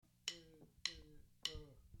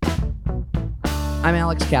I'm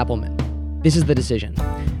Alex Kappelman. This is The Decision,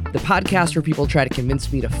 the podcast where people try to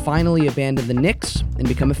convince me to finally abandon the Knicks and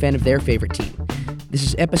become a fan of their favorite team. This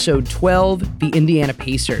is episode 12, the Indiana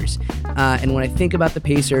Pacers. And when I think about the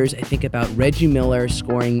Pacers, I think about Reggie Miller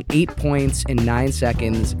scoring 8 points in 9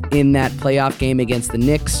 seconds in that playoff game against the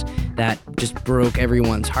Knicks that just broke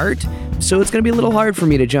everyone's heart. So it's going to be a little hard for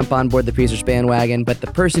me to jump on board the Pacers bandwagon, but the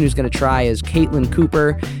person who's going to try is Caitlin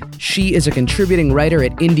Cooper. She is a contributing writer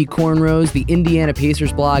at Indy Cornrows, the Indiana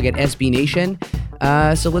Pacers blog at SB Nation.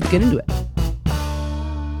 So let's get into it.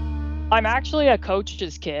 I'm actually a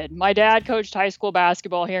coach's kid. My dad coached high school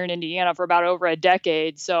basketball here in Indiana for about over a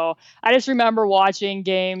decade. So I just remember watching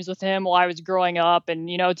games with him while I was growing up. And,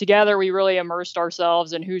 together we really immersed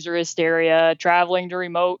ourselves in Hoosier hysteria, traveling to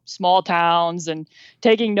remote small towns and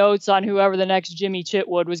taking notes on whoever the next Jimmy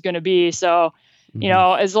Chitwood was going to be. So,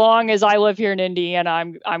 as long as I live here in Indiana,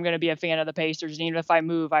 I'm going to be a fan of the Pacers. And even if I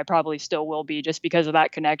move, I probably still will be just because of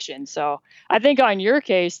that connection. So I think on your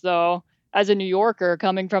case, though, as a New Yorker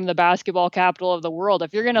coming from the basketball capital of the world,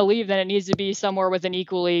 if you're going to leave, then it needs to be somewhere with an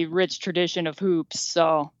equally rich tradition of hoops.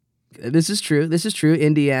 So this is true.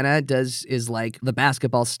 Indiana is like the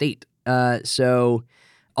basketball state. So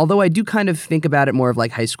although I do kind of think about it more of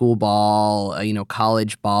like high school ball,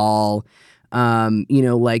 college ball,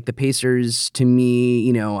 like the Pacers to me,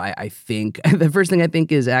 I think the first thing I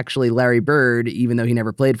think is actually Larry Bird, even though he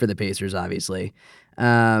never played for the Pacers, obviously.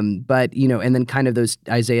 But, and then kind of those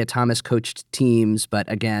Isaiah Thomas coached teams.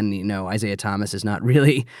 But again, Isaiah Thomas is not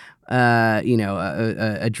really,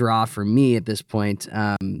 a draw for me at this point.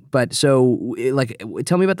 But so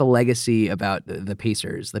tell me about the legacy about the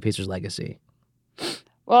Pacers legacy.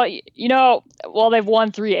 Well, they've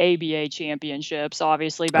won 3 ABA championships,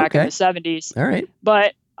 obviously, back in the 70s. All right.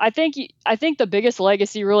 But I think the biggest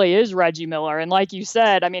legacy really is Reggie Miller. And like you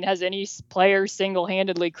said, has any player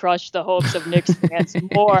single-handedly crushed the hopes of Knicks fans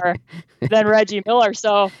more than Reggie Miller?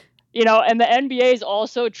 So, and the NBA is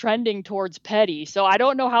also trending towards petty. So I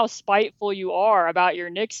don't know how spiteful you are about your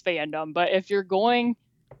Knicks fandom, but if you're going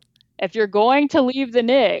to leave the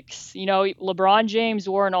Knicks, LeBron James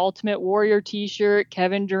wore an Ultimate Warrior t-shirt.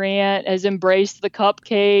 Kevin Durant has embraced the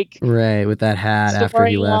cupcake. Right, with that hat after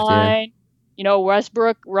he left. Yeah.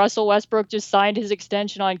 Russell Westbrook just signed his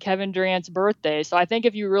extension on Kevin Durant's birthday. So I think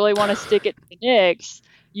if you really want to stick it to the Knicks,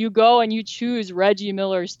 you go and you choose Reggie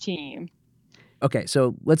Miller's team. Okay,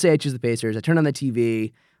 so let's say I choose the Pacers. I turn on the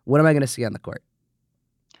TV. What am I going to see on the court?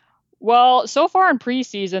 Well, so far in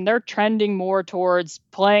preseason, they're trending more towards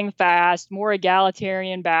playing fast, more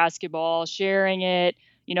egalitarian basketball, sharing it.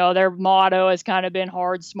 Their motto has kind of been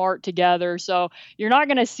hard, smart, together. So you're not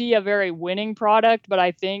going to see a very winning product, but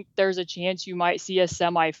I think there's a chance you might see a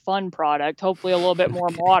semi-fun product, hopefully a little bit more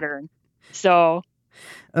modern. So.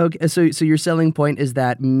 Okay, so your selling point is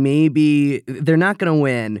that maybe they're not going to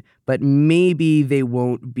win, but maybe they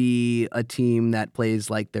won't be a team that plays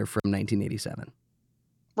like they're from 1987.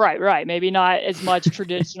 Right. Maybe not as much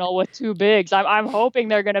traditional with two bigs. I'm hoping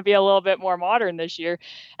they're going to be a little bit more modern this year.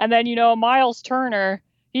 And then, Miles Turner,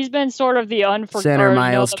 he's been sort of the center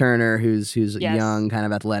Miles Turner, who's yes. Young, kind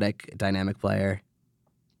of athletic, dynamic player.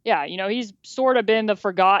 Yeah, he's sort of been the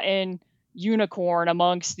forgotten unicorn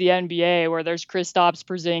amongst the NBA, where there's Kristaps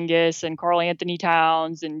Porzingis and Karl Anthony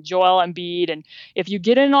Towns and Joel Embiid. And if you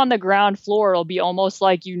get in on the ground floor, it'll be almost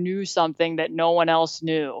like you knew something that no one else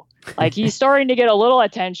knew. Like he's starting to get a little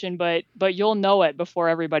attention, but you'll know it before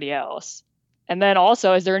everybody else. And then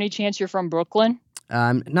also, is there any chance you're from Brooklyn?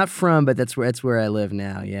 Not from, but that's where I live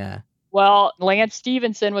now. Yeah. Well, Lance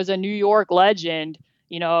Stevenson was a New York legend.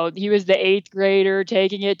 He was the 8th grader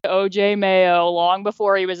taking it to OJ Mayo long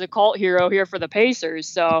before he was a cult hero here for the Pacers.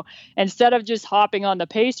 So instead of just hopping on the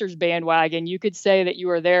Pacers bandwagon, you could say that you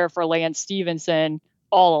were there for Lance Stevenson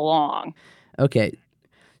all along. Okay.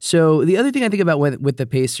 So the other thing I think about with the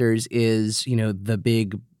Pacers is, the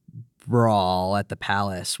big brawl at the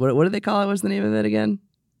Palace. What do they call it? What's the name of it again?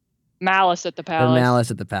 Malice at the Palace.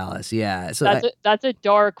 Malice at the Palace. Yeah. So that's a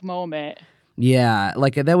dark moment. Yeah,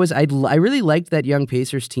 like that was I really liked that young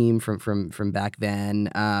Pacers team from back then.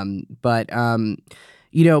 But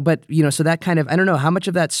so that kind of, I don't know how much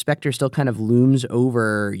of that specter still kind of looms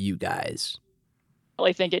over you guys. I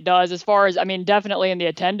really think it does, as far as definitely in the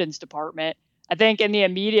attendance department. I think in the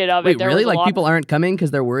immediate of it, there really was people aren't coming because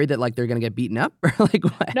they're worried that they're going to get beaten up, or like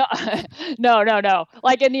what? No.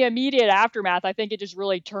 Like in the immediate aftermath, I think it just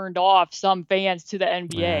really turned off some fans to the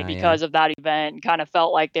NBA because of that event, and kind of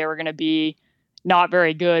felt like they were going to be not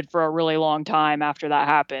very good for a really long time after that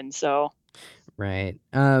happened. So. Right.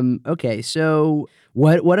 Okay. So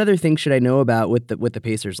what other things should I know about with the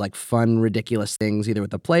Pacers? Like fun, ridiculous things, either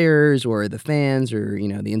with the players or the fans or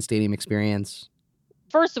the in-stadium experience.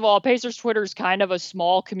 first of all, Pacers Twitter is kind of a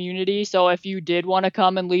small community. So if you did want to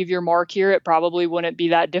come and leave your mark here, it probably wouldn't be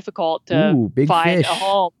that difficult to big find fish. a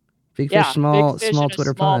home. Big fish, small big fish small in a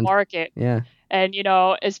Twitter small pond. market. Yeah. And,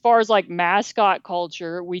 as far as like mascot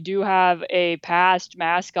culture, we do have a past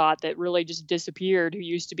mascot that really just disappeared who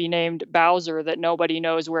used to be named Bowser that nobody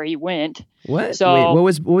knows where he went. What? So,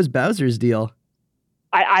 wait, what was Bowser's deal?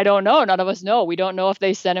 I don't know. None of us know. We don't know if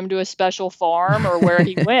they sent him to a special farm or where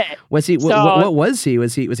he went. Was he? What was he?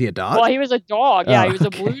 Was he a dog? Well, he was a dog. Yeah, he was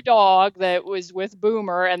okay. a blue dog that was with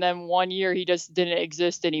Boomer, and then one year he just didn't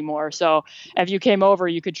exist anymore. So if you came over,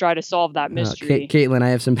 you could try to solve that mystery. Caitlin, I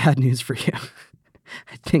have some bad news for you.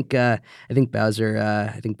 I think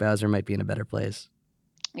Bowser might be in a better place.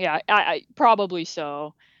 Yeah, I probably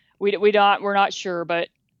so. We're not sure, but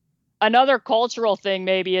another cultural thing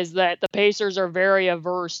maybe is that the Pacers are very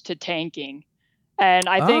averse to tanking. And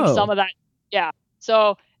I think some of that, yeah.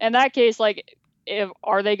 So in that case, like,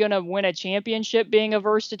 are they going to win a championship being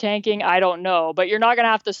averse to tanking? I don't know. But you're not going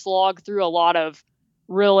to have to slog through a lot of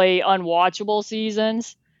really unwatchable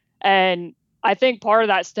seasons. And I think part of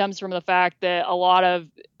that stems from the fact that a lot of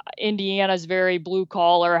Indiana's very blue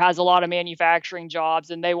collar, has a lot of manufacturing jobs,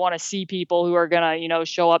 and they want to see people who are going to,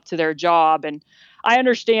 show up to their job. And I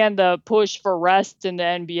understand the push for rest in the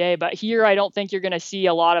NBA, but here I don't think you're going to see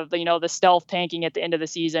a lot of the stealth tanking at the end of the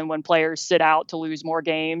season when players sit out to lose more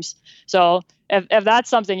games. So if that's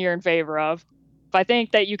something you're in favor of, if I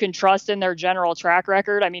think that you can trust in their general track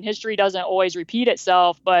record, I mean, history doesn't always repeat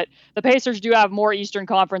itself, but the Pacers do have more Eastern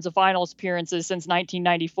Conference Finals appearances since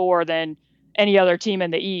 1994 than any other team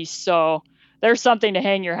in the East. So there's something to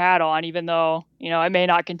hang your hat on, even though, it may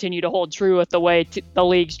not continue to hold true with the way the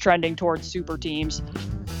league's trending towards super teams.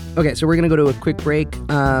 Okay, so we're going to go to a quick break.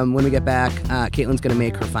 When we get back, Caitlin's going to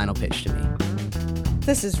make her final pitch to me.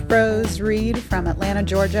 This is Rose Reed from Atlanta,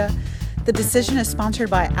 Georgia. The decision is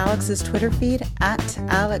sponsored by Alex's Twitter feed at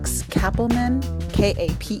Alex Kappelman,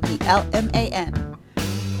 Kapelman.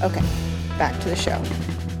 Okay, back to the show.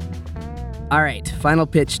 All right, final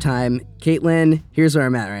pitch time. Caitlin, here's where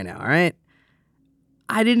I'm at right now, all right?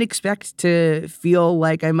 I didn't expect to feel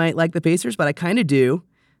like I might like the Pacers, but I kind of do.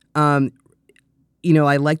 I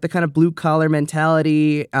like the kind of blue collar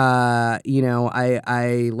mentality. I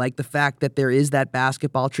like the fact that there is that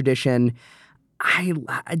basketball tradition. I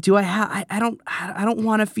don't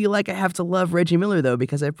want to feel like I have to love Reggie Miller though,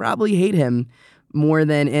 because I probably hate him more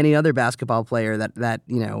than any other basketball player that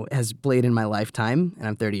has played in my lifetime, and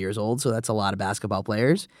I'm 30 years old, so that's a lot of basketball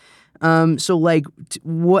players. So like,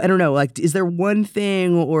 I don't know, like, is there one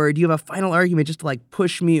thing, or do you have a final argument just to like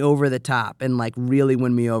push me over the top and like really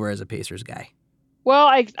win me over as a Pacers guy? Well,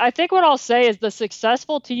 I think what I'll say is the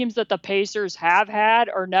successful teams that the Pacers have had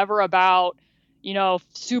are never about,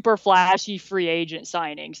 super flashy free agent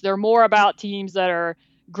signings. They're more about teams that are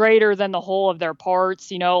greater than the whole of their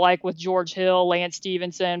parts, like with George Hill, Lance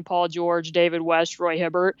Stevenson, Paul George, David West, Roy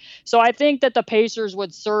Hibbert. So I think that the Pacers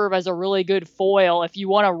would serve as a really good foil if you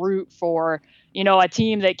want to root for, a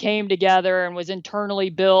team that came together and was internally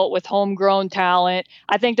built with homegrown talent.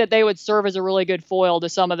 I think that they would serve as a really good foil to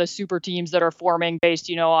some of the super teams that are forming based,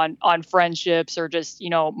 on friendships or just,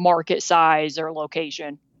 market size or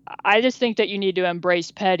location. I just think that you need to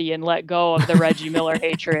embrace Petty and let go of the Reggie Miller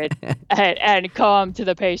hatred and come to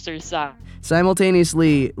the Pacers side.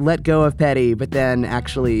 Simultaneously let go of Petty, but then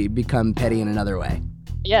actually become Petty in another way.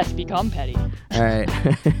 Yes, become Petty. All right.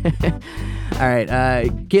 All right.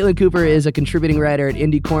 Caitlin Cooper is a contributing writer at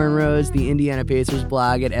Indy Cornrows, the Indiana Pacers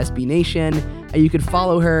blog at SB Nation. You can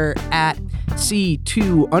follow her at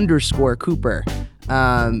C2_Cooper.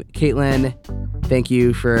 Caitlin, thank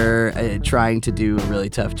you for trying to do a really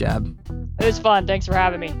tough job. It was fun. Thanks for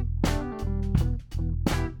having me.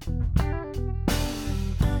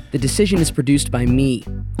 The Decision is produced by me.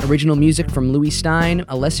 Original music from Louis Stein,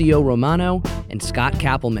 Alessio Romano, and Scott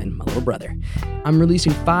Kappelman, my little brother. I'm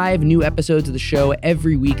releasing 5 new episodes of the show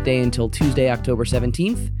every weekday until Tuesday, October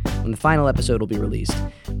 17th, when the final episode will be released.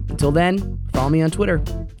 Until then, follow me on Twitter,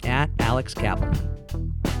 at Alex Kappelman.